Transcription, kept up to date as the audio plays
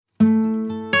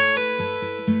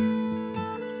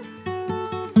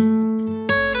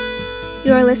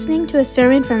You are listening to a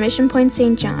sermon from Mission Point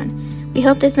St. John. We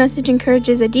hope this message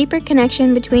encourages a deeper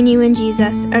connection between you and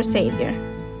Jesus, our Savior.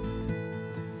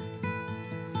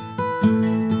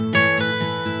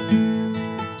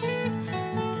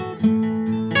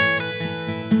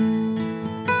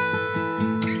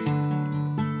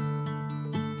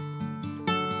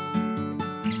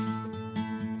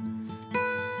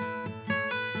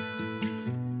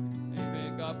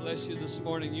 Amen. God bless you this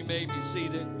morning. You may be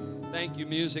seated. Thank you,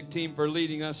 music team, for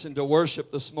leading us into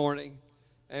worship this morning.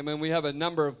 Amen. We have a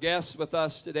number of guests with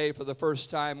us today for the first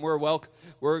time.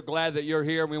 We're glad that you're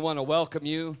here, and we want to welcome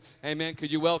you. Amen.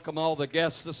 Could you welcome all the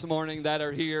guests this morning that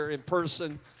are here in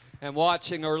person and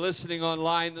watching or listening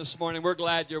online this morning? We're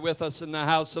glad you're with us in the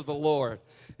house of the Lord.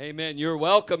 Amen. You're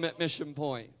welcome at Mission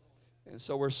Point. And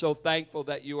so we're so thankful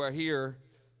that you are here.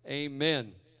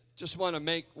 Amen. Just want to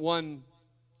make one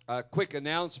quick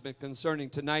announcement concerning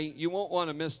tonight. You won't want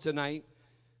to miss tonight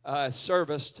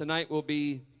service. Tonight will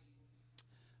be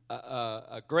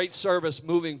a great service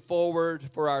moving forward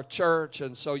for our church,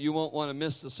 and so you won't want to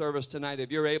miss the service tonight.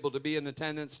 If you're able to be in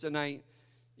attendance tonight,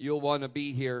 you'll want to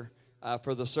be here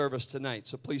for the service tonight.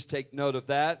 So please take note of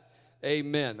that.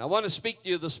 Amen. I want to speak to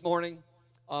you this morning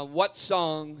on what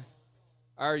song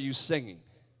are you singing?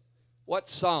 What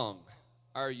song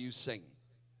are you singing?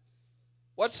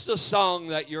 What's the song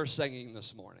that you're singing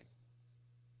this morning?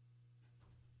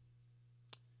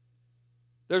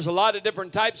 There's a lot of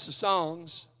different types of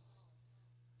songs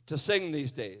to sing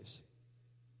these days.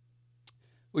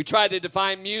 We try to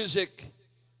define music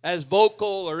as vocal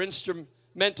or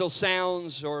instrumental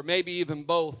sounds, or maybe even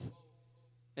both.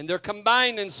 And they're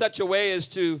combined in such a way as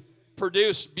to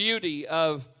produce beauty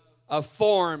of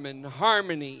form and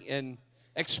harmony and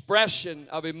expression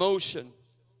of emotion.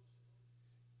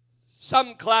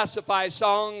 Some classify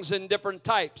songs in different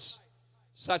types,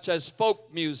 such as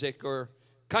folk music or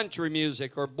country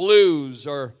music or blues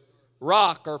or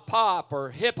rock or pop or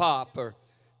hip-hop or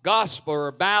gospel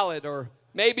or ballad or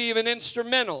maybe even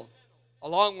instrumental,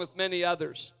 along with many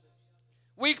others.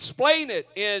 We explain it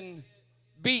in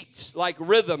beats like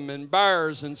rhythm and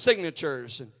bars and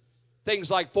signatures and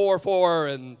things like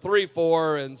 4/4 and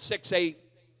 3/4 and 6/8.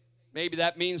 Maybe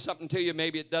that means something to you,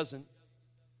 maybe it doesn't.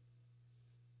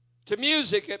 To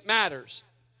music, it matters.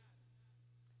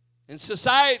 And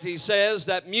society says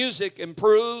that music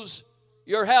improves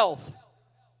your health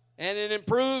and it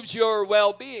improves your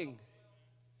well-being.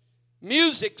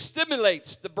 Music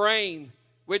stimulates the brain,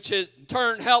 which in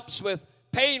turn helps with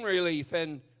pain relief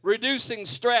and reducing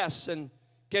stress and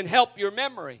can help your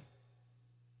memory.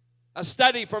 A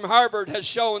study from Harvard has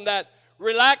shown that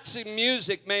relaxing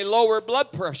music may lower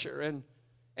blood pressure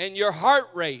and your heart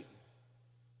rate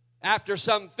after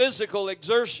some physical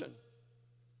exertion.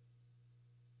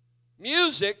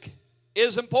 Music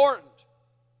is important.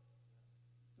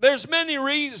 There's many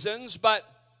reasons, but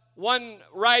one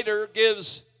writer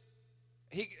gives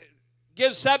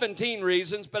 17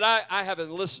 reasons, but I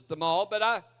haven't listed them all, but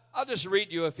I'll just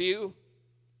read you a few.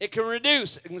 It can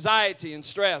reduce anxiety and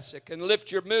stress. It can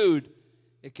lift your mood.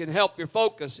 It can help your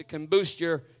focus. It can boost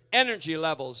your energy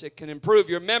levels. It can improve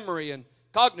your memory and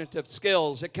cognitive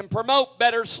skills. It can promote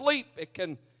better sleep. It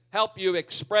can help you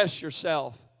express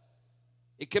yourself.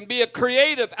 It can be a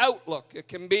creative outlook. It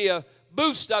can be a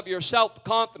boost of your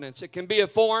self-confidence. It can be a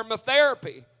form of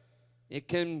therapy. It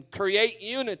can create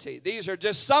unity. These are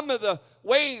just some of the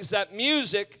ways that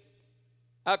music,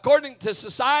 according to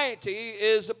society,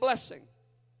 is a blessing.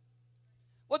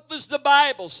 What does the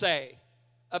Bible say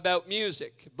about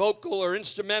music? Vocal or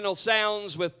instrumental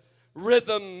sounds with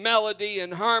rhythm, melody,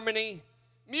 and harmony.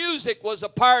 Music was a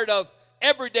part of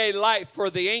everyday life for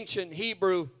the ancient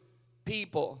Hebrew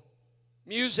people.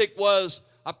 Music was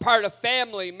a part of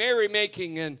family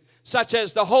merrymaking, and such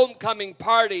as the homecoming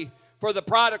party for the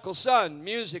prodigal son,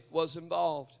 music was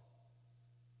involved.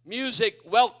 Music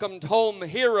welcomed home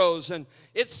heroes, and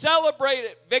it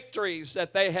celebrated victories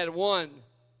that they had won.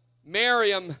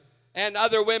 Miriam and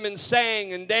other women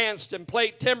sang and danced and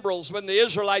played timbrels when the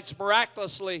Israelites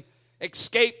miraculously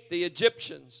escaped the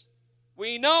Egyptians.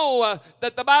 We know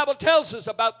that the Bible tells us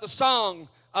about the song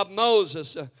of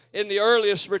Moses in the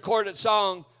earliest recorded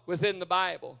song within the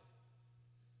Bible.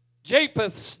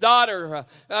 Japheth's daughter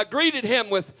greeted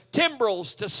him with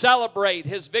timbrels to celebrate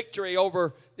his victory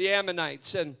over the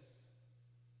Ammonites. And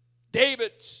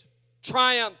David's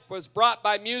triumph was brought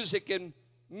by music in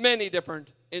many different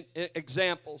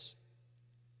examples.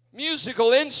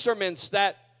 Musical instruments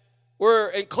that were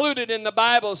included in the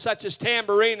Bible, such as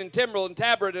tambourine and timbrel and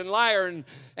tabret and lyre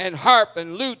and harp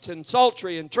and lute and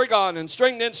psaltery and trigon and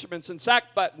stringed instruments and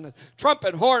sackbut and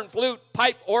trumpet, horn, flute,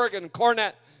 pipe, organ,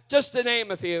 cornet, just to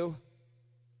name a few.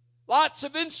 Lots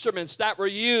of instruments that were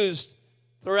used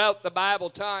throughout the Bible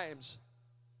times.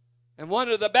 And one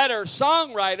of the better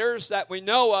songwriters that we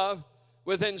know of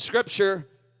within Scripture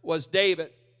was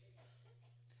David.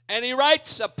 And he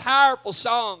writes a powerful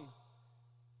song.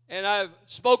 And I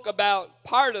spoke about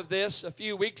part of this a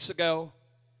few weeks ago.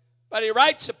 But he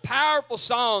writes a powerful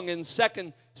song in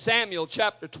 2 Samuel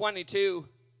chapter 22.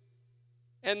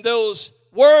 And those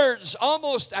words,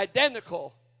 almost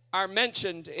identical, are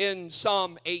mentioned in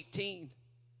Psalm 18.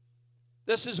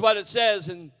 This is what it says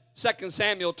in 2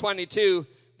 Samuel 22,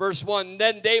 verse 1.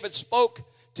 Then David spoke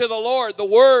to the Lord the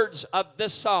words of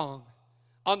this song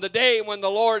on the day when the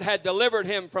Lord had delivered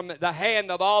him from the hand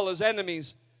of all his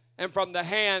enemies and from the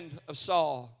hand of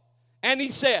Saul. And he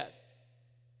said,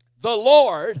 the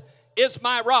Lord is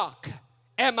my rock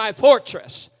and my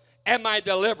fortress and my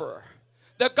deliverer,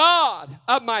 the God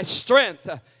of my strength,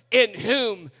 in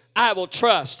whom I will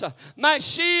trust, my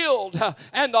shield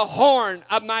and the horn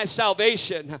of my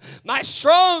salvation, my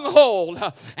stronghold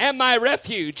and my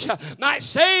refuge, my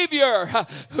Savior,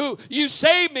 who you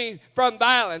save me from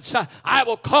violence. I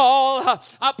will call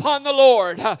upon the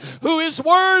Lord, who is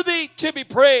worthy to be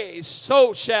praised.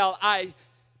 So shall I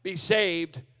be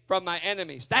saved from my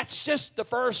enemies. That's just the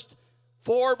first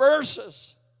 4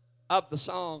 verses of the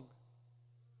song.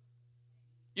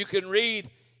 You can read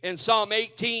in Psalm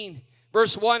 18,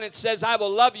 verse 1, it says, I will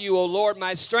love you, O Lord,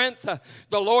 my strength.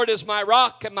 The Lord is my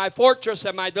rock and my fortress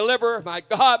and my deliverer, my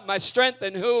God, my strength,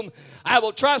 in whom I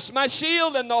will trust, my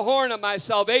shield and the horn of my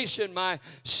salvation, my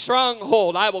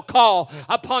stronghold. I will call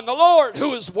upon the Lord,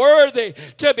 who is worthy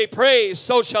to be praised.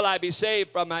 So shall I be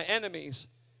saved from my enemies.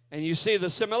 And you see the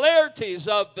similarities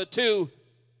of the 2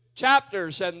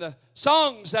 chapters and the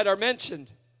songs that are mentioned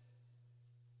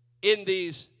in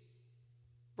these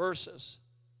verses.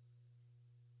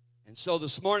 And so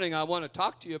this morning I want to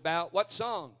talk to you about, what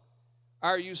song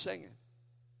are you singing?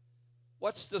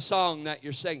 What's the song that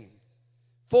you're singing?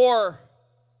 Four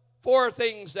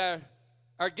things that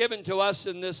are given to us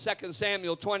in this 2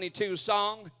 Samuel 22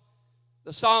 song.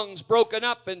 The song's broken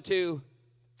up into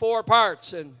 4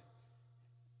 parts, and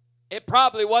it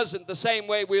probably wasn't the same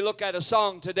way we look at a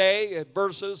song today,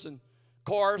 verses and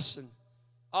chorus and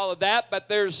all of that, but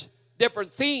there's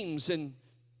different themes in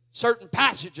certain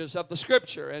passages of the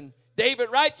Scripture, and David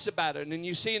writes about it. And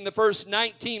you see in the first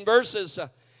 19 verses,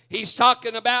 he's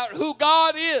talking about who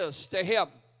God is to him.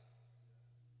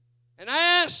 And I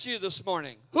asked you this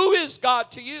morning, who is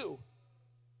God to you?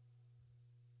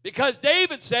 Because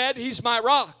David said, he's my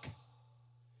rock,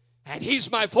 and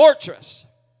he's my fortress.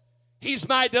 He's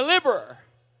my deliverer.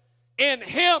 In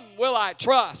him will I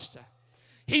trust.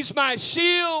 He's my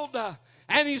shield,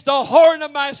 and he's the horn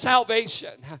of my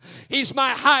salvation. He's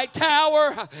my high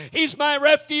tower. He's my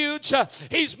refuge.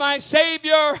 He's my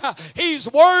Savior.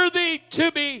 He's worthy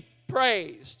to be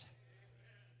praised.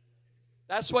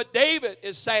 That's what David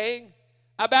is saying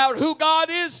about who God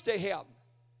is to him.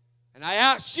 And I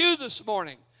asked you this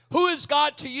morning, who is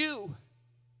God to you?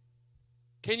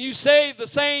 Can you say the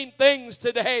same things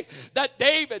today that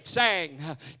David sang?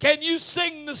 Can you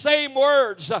sing the same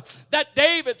words that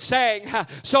David sang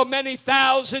so many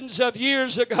thousands of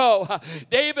years ago?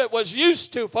 David was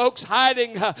used to, folks,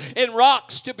 hiding in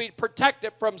rocks to be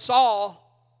protected from Saul.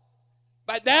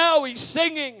 But now he's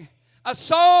singing a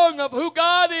song of who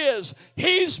God is.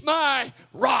 He's my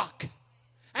rock,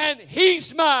 and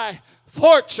he's my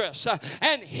fortress,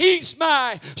 and he's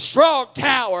my strong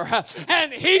tower,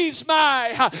 and he's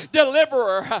my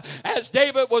deliverer, as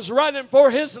David was running for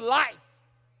his life.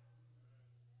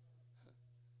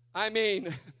 I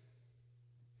mean,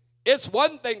 it's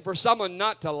one thing for someone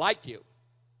not to like you.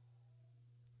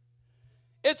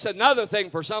 It's another thing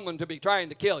for someone to be trying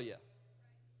to kill you.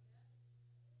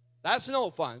 That's no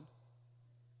fun.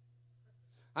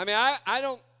 I mean, I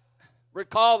don't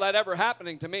recall that ever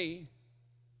happening to me.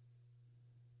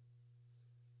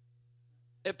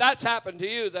 If that's happened to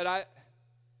you, then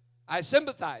I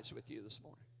sympathize with you this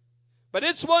morning. But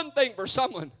it's one thing for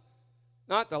someone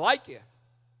not to like you.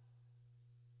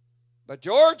 But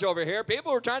George over here,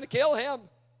 people were trying to kill him.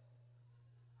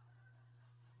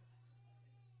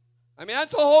 I mean,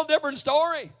 that's a whole different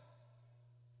story.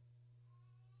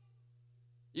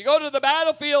 You go to the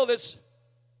battlefield, it's,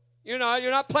 you're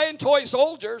not playing toy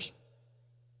soldiers.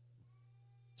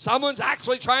 Someone's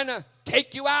actually trying to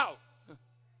take you out.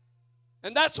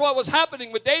 And that's what was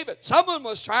happening with David. Someone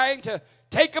was trying to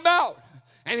take him out.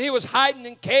 And he was hiding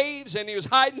in caves, and he was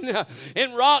hiding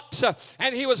in rocks,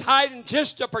 and he was hiding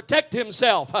just to protect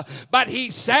himself. But he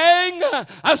sang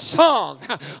a song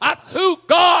of who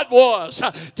God was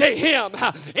to him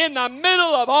in the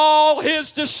middle of all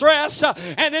his distress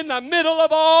and in the middle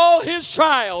of all his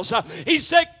trials. He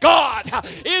said, God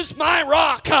is my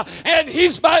rock, and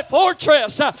he's my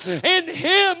fortress. In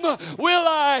him will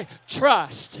I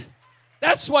trust.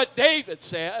 That's what David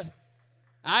said.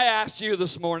 I asked you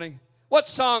this morning, what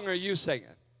song are you singing?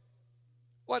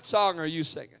 What song are you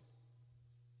singing?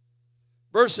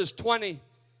 Verses 20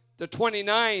 to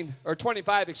 29, or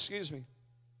 25,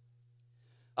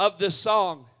 of this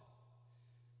song,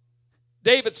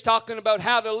 David's talking about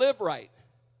how to live right.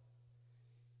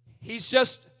 He's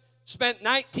just spent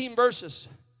 19 verses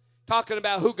talking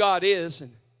about who God is,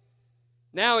 and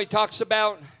now he talks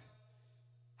about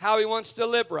how he wants to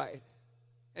live right.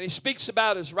 And he speaks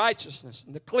about his righteousness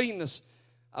and the cleanness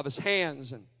of his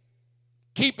hands and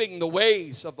keeping the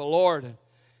ways of the Lord, and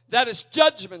that his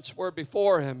judgments were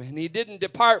before him, and he didn't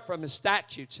depart from his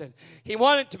statutes, and he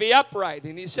wanted to be upright,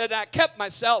 and he said, I kept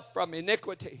myself from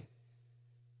iniquity.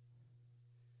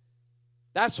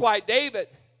 That's why David,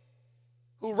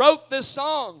 who wrote this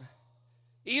song,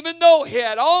 even though he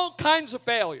had all kinds of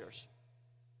failures,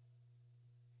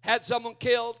 had someone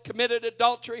killed, committed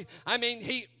adultery. I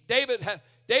mean, David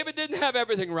didn't have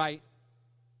everything right.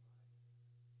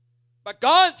 But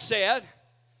God said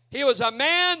he was a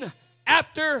man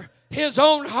after his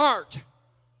own heart.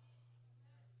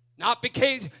 Not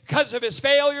because of his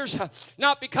failures,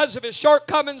 not because of his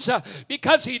shortcomings,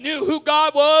 because he knew who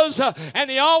God was, and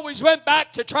he always went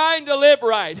back to trying to live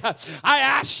right. I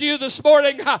ask you this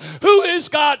morning, who is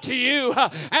God to you?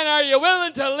 And are you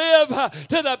willing to live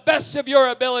to the best of your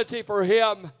ability for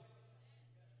him?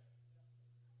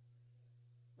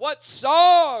 What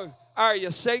song are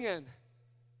you singing?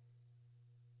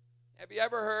 Have you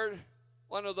ever heard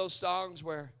one of those songs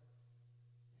where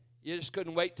you just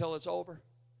couldn't wait till it's over?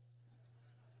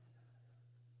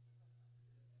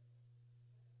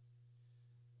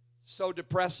 So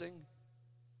depressing.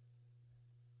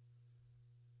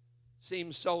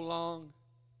 Seems so long.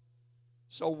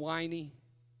 So whiny.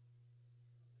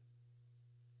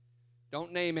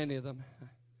 Don't name any of them.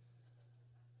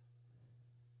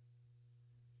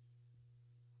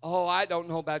 Oh, I don't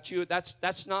know about you.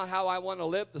 That's not how I want to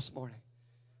live this morning.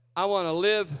 I want to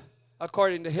live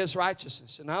according to his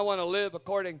righteousness. And I want to live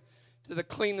according to the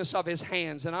cleanness of his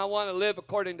hands. And I want to live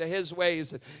according to his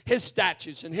ways and his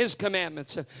statutes and his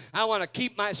commandments. And I want to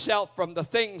keep myself from the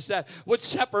things that would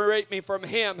separate me from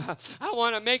him. I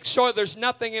want to make sure there's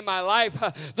nothing in my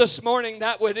life this morning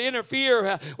that would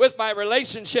interfere with my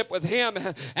relationship with him.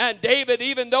 And David,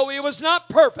 even though he was not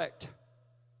perfect,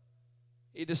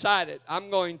 he decided, I'm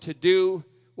going to do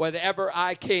whatever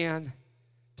I can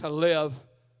to live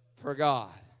for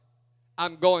God.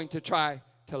 I'm going to try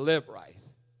to live right.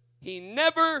 He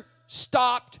never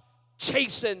stopped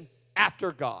chasing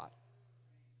after God.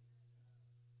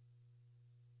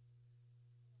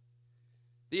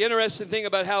 The interesting thing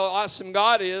about how awesome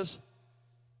God is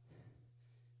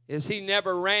he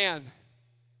never ran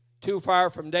too far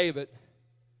from David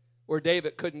where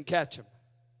David couldn't catch him.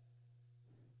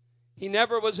 He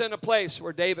never was in a place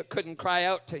where David couldn't cry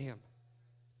out to him.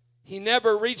 He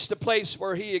never reached a place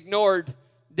where he ignored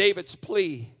David's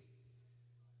plea.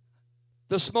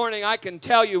 This morning I can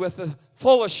tell you with a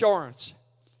full assurance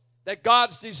that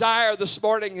God's desire this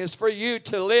morning is for you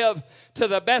to live to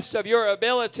the best of your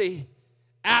ability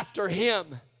after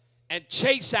him and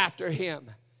chase after him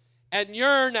and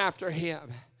yearn after him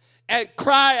and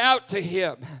cry out to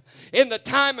him in the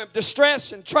time of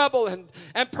distress and trouble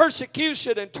and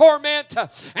persecution and torment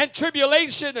and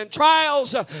tribulation and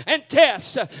trials and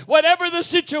tests. Whatever the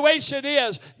situation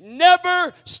is,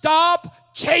 never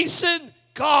stop chasing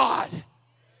God.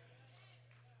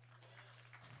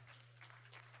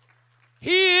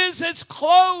 He is as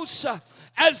close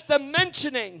as the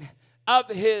mentioning of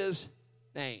his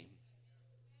name.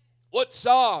 What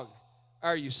song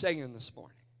are you singing this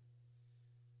morning?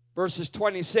 Verses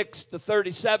 26 to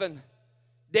 37,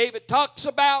 David talks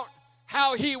about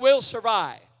how he will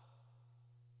survive.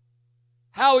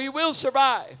 How he will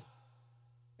survive.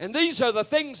 And these are the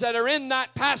things that are in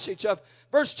that passage of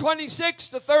verse 26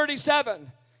 to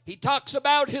 37. He talks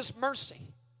about his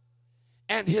mercy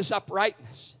and his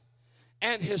uprightness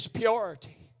and his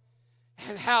purity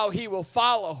and how he will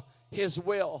follow his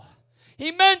will.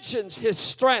 He mentions his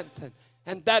strength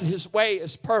and that his way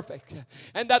is perfect,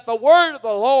 and that the word of the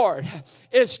Lord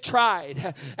is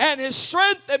tried, and his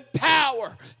strength and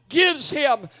power gives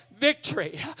him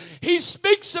victory. He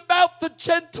speaks about the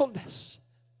gentleness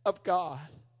of God.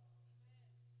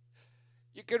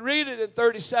 You can read it in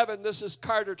 37. This is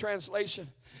Carter translation.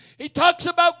 He talks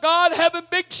about God having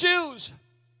big shoes.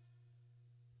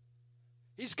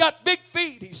 He's got big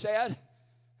feet, he said,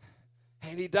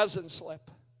 and he doesn't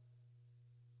slip.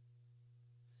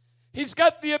 He's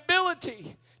got the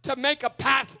ability to make a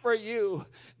path for you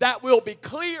that will be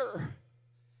clear.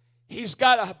 He's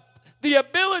got the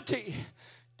ability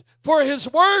for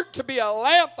his word to be a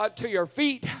lamp unto your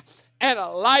feet and a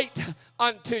light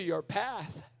unto your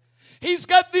path. He's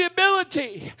got the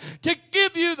ability to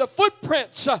give you the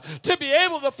footprints to be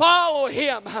able to follow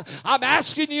him. I'm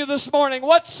asking you this morning,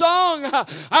 what song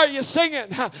are you singing?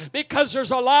 Because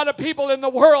there's a lot of people in the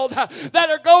world that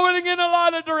are going in a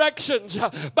lot of directions.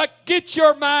 But get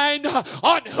your mind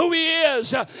on who he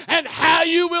is and how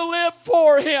you will live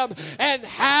for him and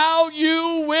how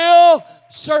you will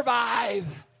survive.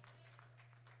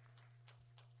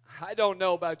 I don't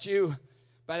know about you,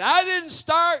 but I didn't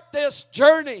start this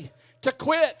journey to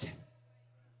quit.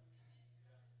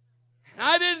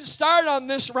 I didn't start on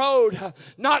this road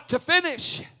not to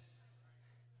finish.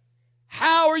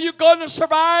 How are you going to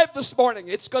survive this morning?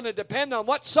 It's going to depend on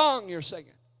what song you're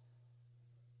singing.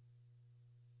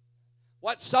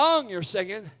 What song you're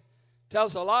singing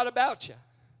tells a lot about you.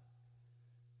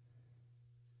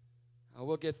 Oh,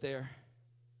 we'll get there.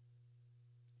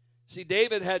 See,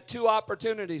 David had two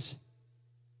opportunities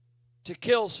to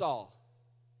kill Saul,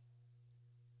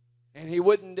 and he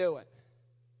wouldn't do it.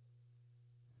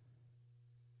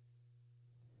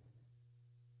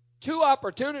 Two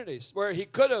opportunities where he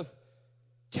could have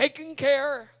taken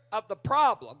care of the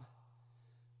problem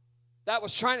that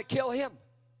was trying to kill him.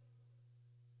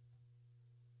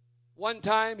 One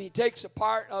time he takes a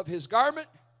part of his garment,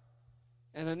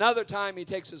 and another time he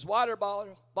takes his water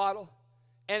bottle,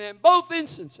 and in both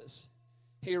instances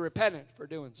he repented for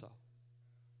doing so.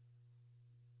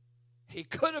 He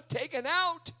could have taken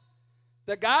out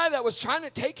the guy that was trying to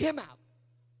take him out.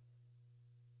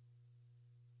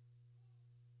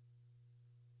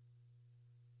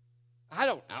 I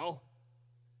don't know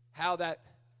how that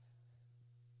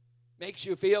makes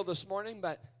you feel this morning,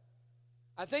 but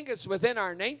I think it's within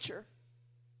our nature,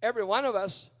 every one of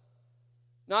us,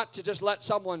 not to just let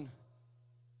someone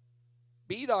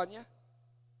beat on you.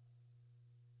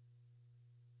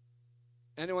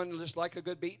 Anyone just like a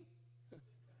good beating?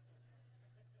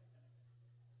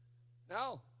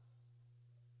 No.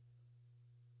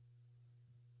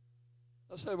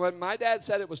 Listen, when my dad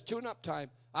said it was tune-up time,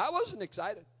 I wasn't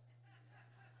excited.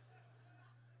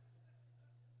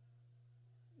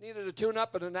 Needed a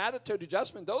tune-up and an attitude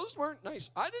adjustment. Those weren't nice.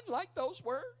 I didn't like those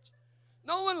words.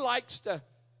 No one likes to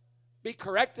be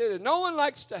corrected, and no one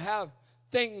likes to have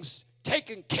things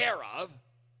taken care of.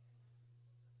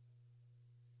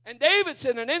 And David's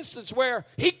in an instance where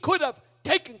he could have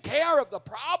taken care of the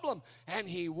problem, and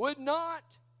he would not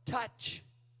touch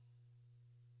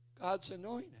God's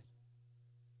anointed,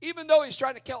 even though he's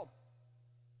trying to kill him.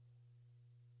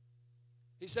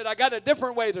 He said, I got a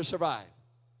different way to survive.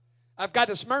 I've got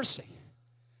his mercy.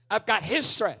 I've got his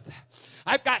strength.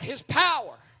 I've got his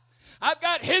power. I've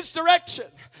got his direction.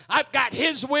 I've got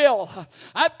his will.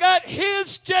 I've got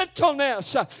his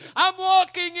gentleness. I'm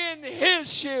walking in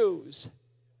his shoes.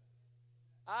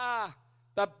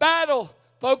 The battle,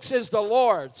 folks, is the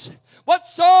Lord's. What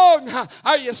song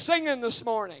are you singing this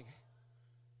morning?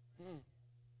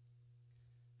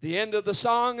 The end of the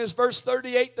song is verse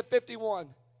 38 to 51.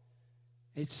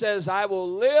 It says, I will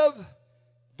live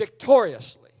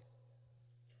victoriously.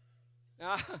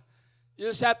 Now, you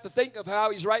just have to think of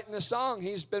how he's writing this song.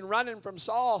 He's been running from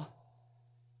Saul,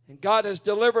 and God has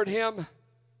delivered him.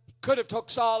 He could have took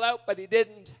Saul out, but he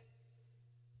didn't.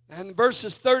 And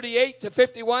verses 38 to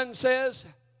 51 says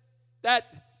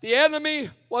that the enemy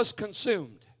was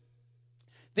consumed.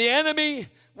 The enemy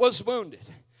was wounded.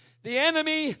 The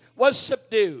enemy was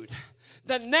subdued.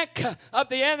 The neck of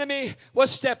the enemy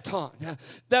was stepped on.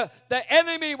 The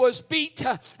enemy was beat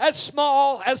as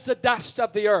small as the dust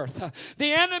of the earth.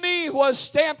 The enemy was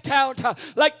stamped out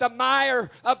like the mire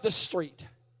of the street.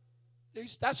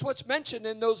 That's what's mentioned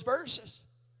in those verses.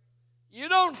 You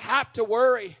don't have to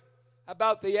worry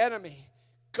about the enemy.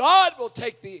 God will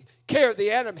take care of the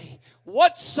enemy.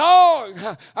 What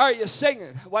song are you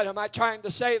singing? What am I trying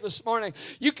to say this morning?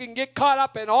 You can get caught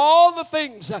up in all the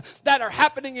things that are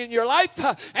happening in your life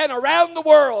and around the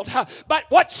world. But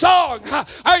what song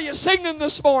are you singing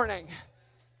this morning?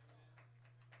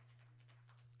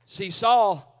 See,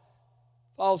 Saul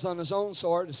falls on his own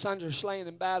sword. His sons are slain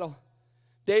in battle.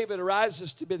 David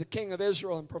arises to be the king of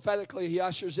Israel, and prophetically he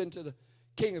ushers into the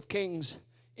King of Kings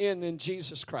in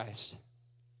Jesus Christ.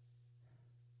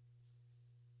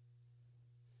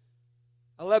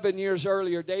 11 years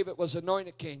earlier, David was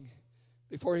anointed king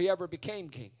before he ever became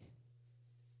king.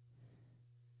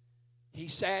 He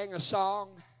sang a song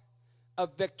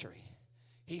of victory.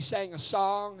 He sang a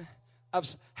song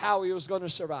of how he was going to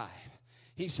survive.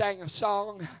 He sang a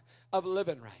song of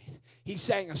living right. He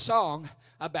sang a song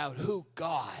about who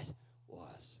God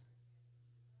was.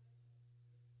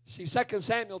 See, 2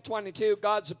 Samuel 22,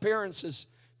 God's appearance is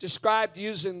described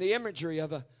using the imagery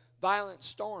of a violent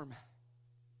storm,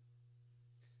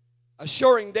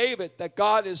 assuring David that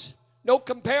God is no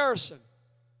comparison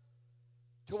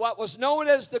to what was known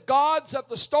as the gods of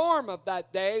the storm of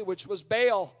that day, which was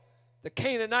Baal, the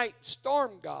Canaanite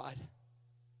storm god.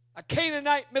 A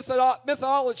Canaanite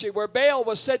mythology where Baal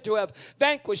was said to have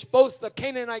vanquished both the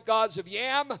Canaanite gods of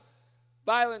Yam,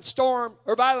 violent storm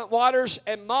or violent waters,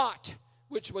 and Mot,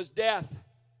 which was death.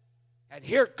 And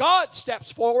here God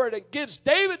steps forward and gives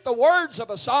David the words of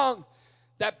a song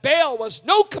that Baal was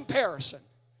no comparison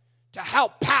to how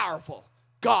powerful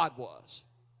God was.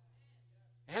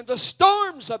 And the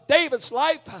storms of David's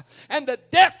life and the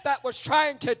death that was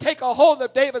trying to take a hold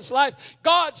of David's life,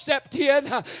 God stepped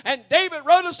in and David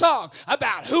wrote a song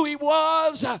about who he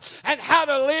was and how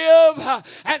to live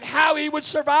and how he would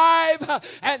survive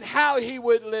and how he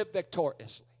would live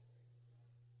victoriously.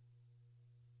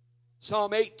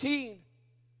 Psalm 18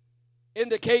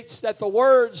 indicates that the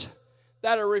words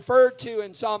that are referred to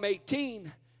in Psalm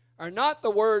 18 are not the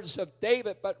words of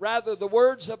David, but rather the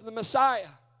words of the Messiah.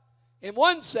 In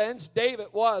one sense, David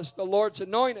was the Lord's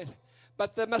anointed,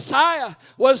 but the Messiah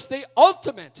was the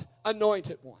ultimate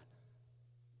anointed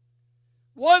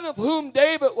one of whom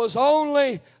David was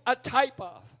only a type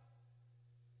of.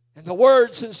 And the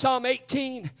words in Psalm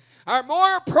 18 are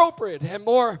more appropriate and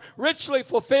more richly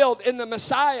fulfilled in the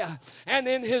Messiah and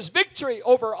in his victory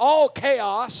over all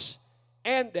chaos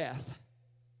and death.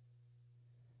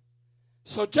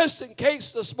 So just in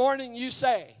case this morning you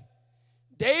say,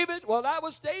 David, well, that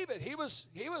was David. He was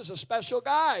a special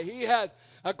guy. He had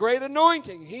a great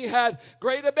anointing. He had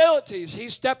great abilities. He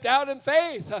stepped out in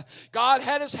faith. God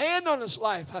had his hand on his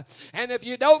life. And if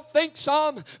you don't think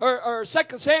Psalm or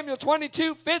 2 Samuel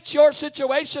 22 fits your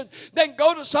situation, then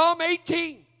go to Psalm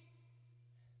 18.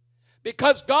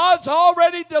 Because God's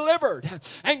already delivered,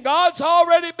 and God's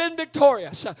already been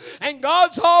victorious, and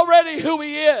God's already who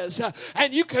he is.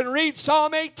 And you can read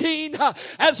Psalm 18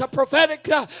 as a prophetic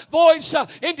voice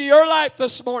into your life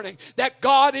this morning, that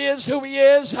God is who he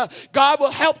is. God will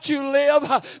help you live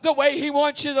the way he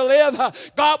wants you to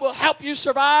live. God will help you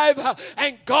survive,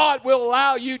 and God will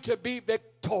allow you to be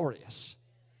victorious.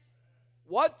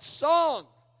 What song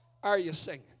are you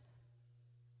singing?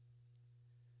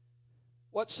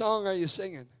 What song are you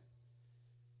singing?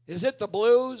 Is it the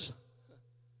blues?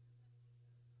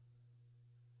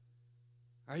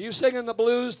 Are you singing the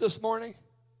blues this morning?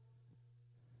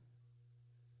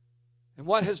 And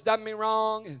what has done me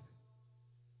wrong?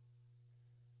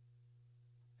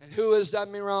 And who has done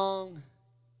me wrong?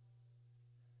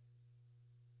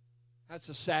 That's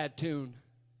a sad tune.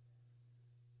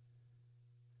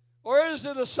 Or is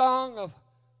it a song of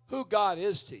who God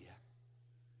is to you?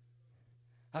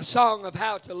 A song of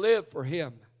how to live for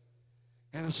him.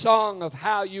 And a song of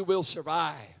how you will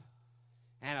survive.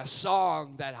 And a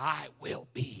song that I will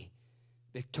be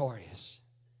victorious.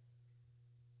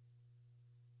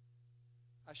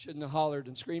 I shouldn't have hollered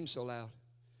and screamed so loud.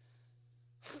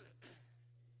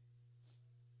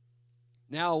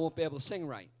 Now I won't be able to sing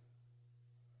right.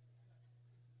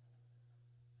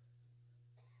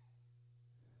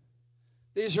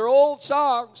 These are old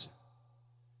songs.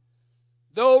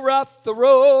 Though rough the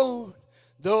road,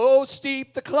 though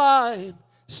steep the climb,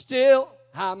 still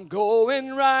I'm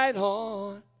going right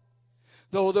on.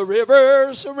 Though the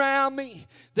rivers around me,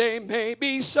 they may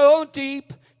be so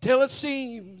deep till it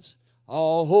seems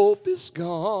all hope is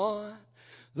gone.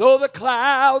 Though the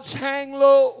clouds hang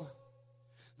low,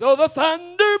 though the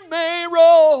thunder may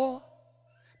roll,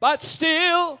 but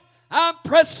still I'm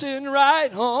pressing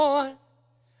right on.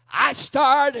 I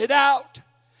started out,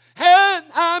 and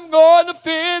I'm going to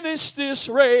finish this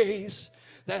race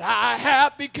that I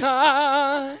have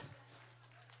begun.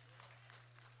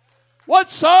 What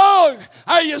song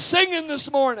are you singing this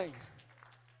morning?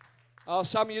 Oh,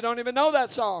 some of you don't even know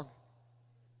that song.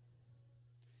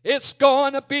 It's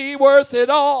going to be worth it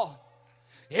all.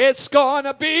 It's going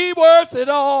to be worth it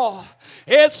all.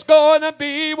 It's going to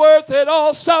be worth it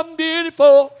all. Some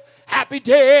beautiful, happy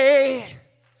day.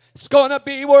 It's going to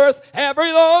be worth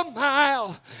every long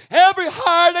mile, every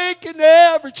heartache and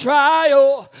every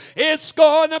trial. It's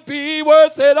going to be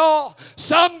worth it all.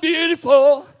 Some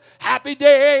beautiful, happy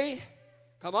day.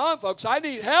 Come on, folks, I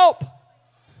need help.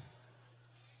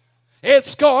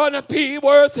 It's going to be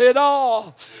worth it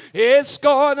all. It's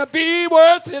going to be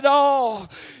worth it all.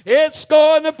 It's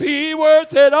going to be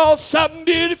worth it all. Some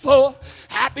beautiful,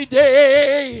 happy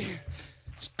day.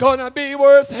 It's going to be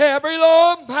worth every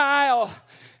long mile,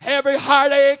 every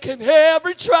heartache and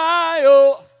every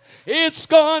trial. It's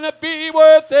going to be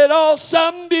worth it all.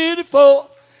 Some beautiful,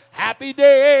 happy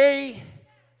day.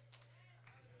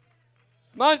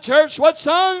 Come on, church, what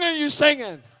song are you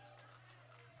singing?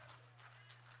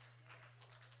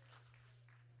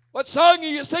 What song are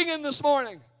you singing this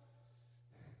morning?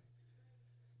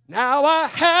 Now I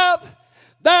have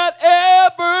that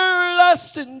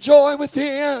everlasting joy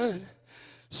within,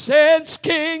 since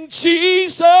King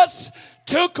Jesus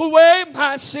took away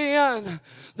my sin.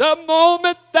 The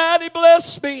moment that He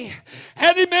blessed me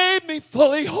and He made me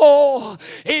fully whole,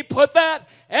 He put that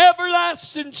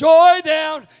everlasting joy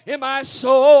down in my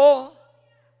soul.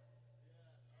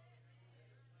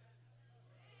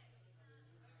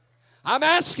 I'm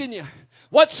asking you,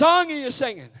 what song are you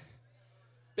singing?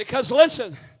 Because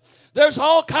listen, there's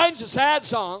all kinds of sad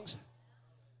songs.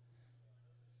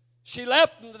 She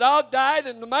left and the dog died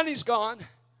and the money's gone.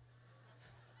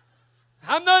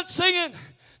 I'm not singing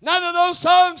none of those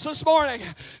songs this morning.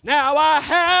 Now I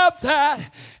have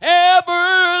that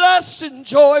everlasting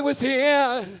joy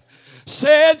within,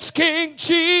 since King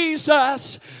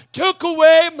Jesus took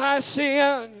away my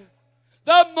sin.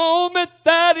 The moment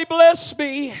that He blessed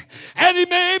me and He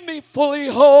made me fully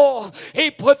whole,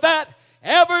 He put that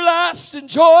everlasting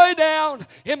joy down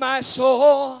in my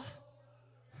soul.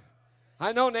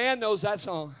 I know Nan knows that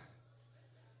song.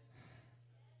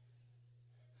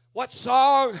 What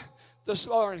song this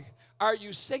morning are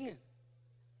you singing?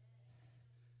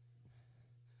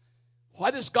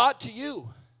 What is God to you?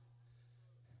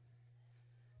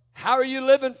 How are you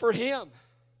living for Him?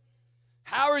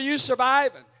 How are you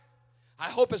surviving? I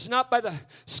hope it's not by the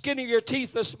skin of your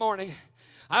teeth this morning.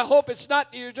 I hope it's not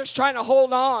you're just trying to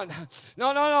hold on.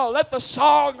 No. Let the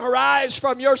song arise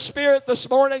from your spirit this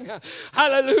morning.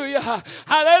 Hallelujah.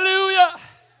 Hallelujah.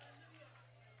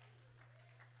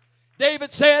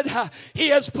 David said, He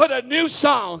has put a new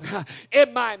song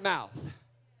in my mouth.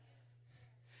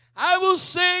 I will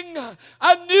sing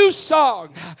a new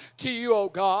song to you, O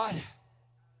God.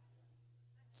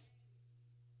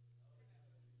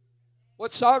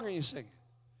 What song are you singing?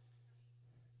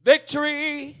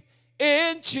 Victory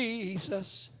in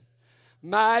Jesus,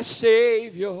 my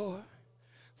Savior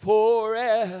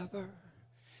forever.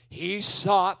 He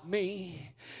sought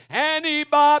me and He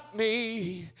bought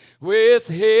me with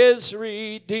His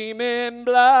redeeming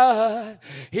blood.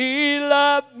 He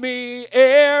loved me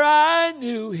ere I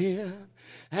knew Him,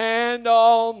 and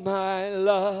all my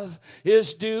love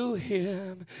is due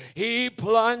Him. He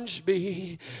plunged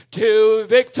me to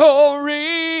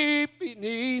victory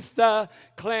beneath the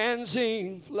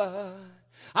cleansing flood.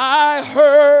 I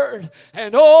heard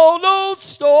an old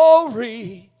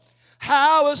story,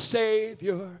 how a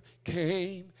Savior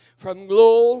came from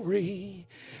glory,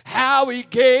 how He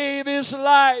gave His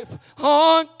life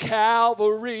on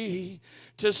Calvary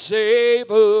to save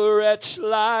a wretch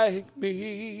like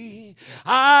me.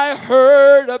 I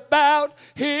heard about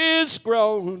His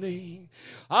groaning,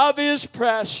 of His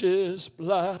precious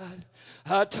blood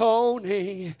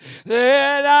atoning.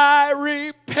 Then I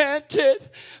repented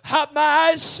of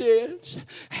my sins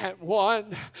and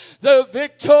won the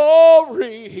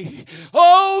victory.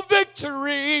 Oh,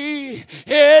 victory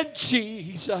in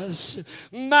Jesus,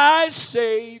 my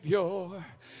Savior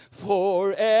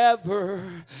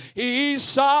forever. He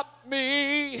sought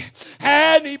me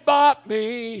and He bought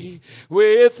me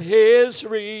with His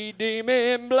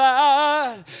redeeming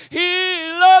blood.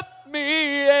 He loved me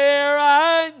ere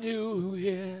I knew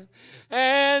Him,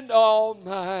 and all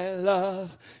my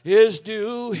love is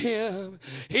due Him.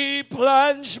 He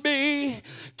plunged me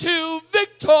to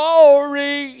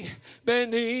victory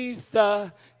beneath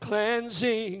the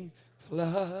cleansing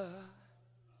flood.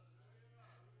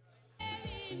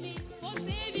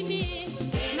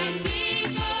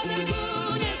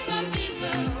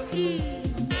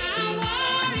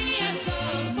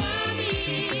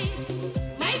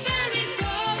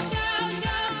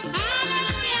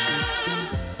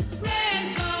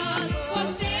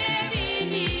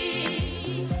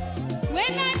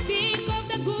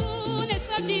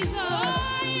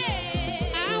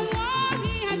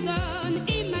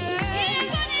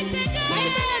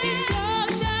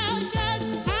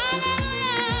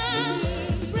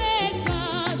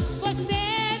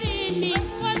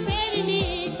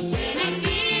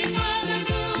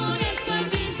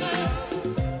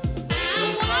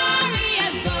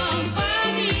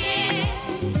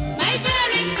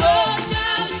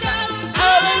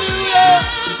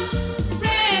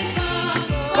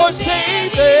 for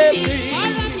saving me.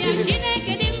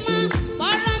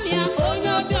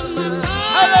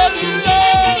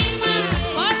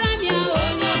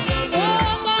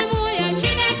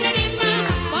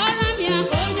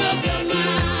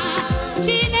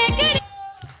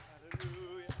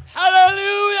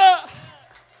 Hallelujah.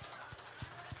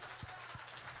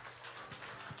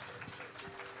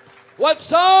 What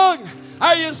song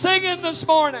are you singing this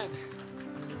morning?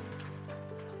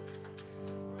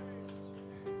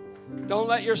 Don't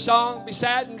let your song be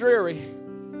sad and dreary.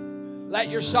 Let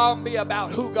your song be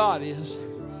about who God is.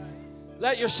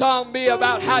 Let your song be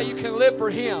about how you can live for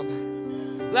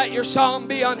Him. Let your song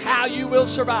be on how you will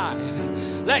survive.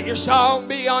 Let your song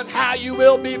be on how you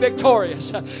will be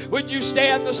victorious. Would you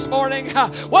stand this morning?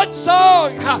 What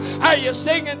song are you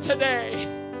singing today?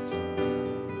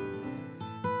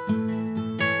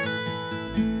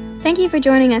 Thank you for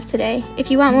joining us today.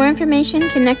 If you want more information,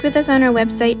 connect with us on our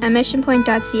website at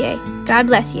missionpoint.ca. God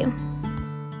bless you.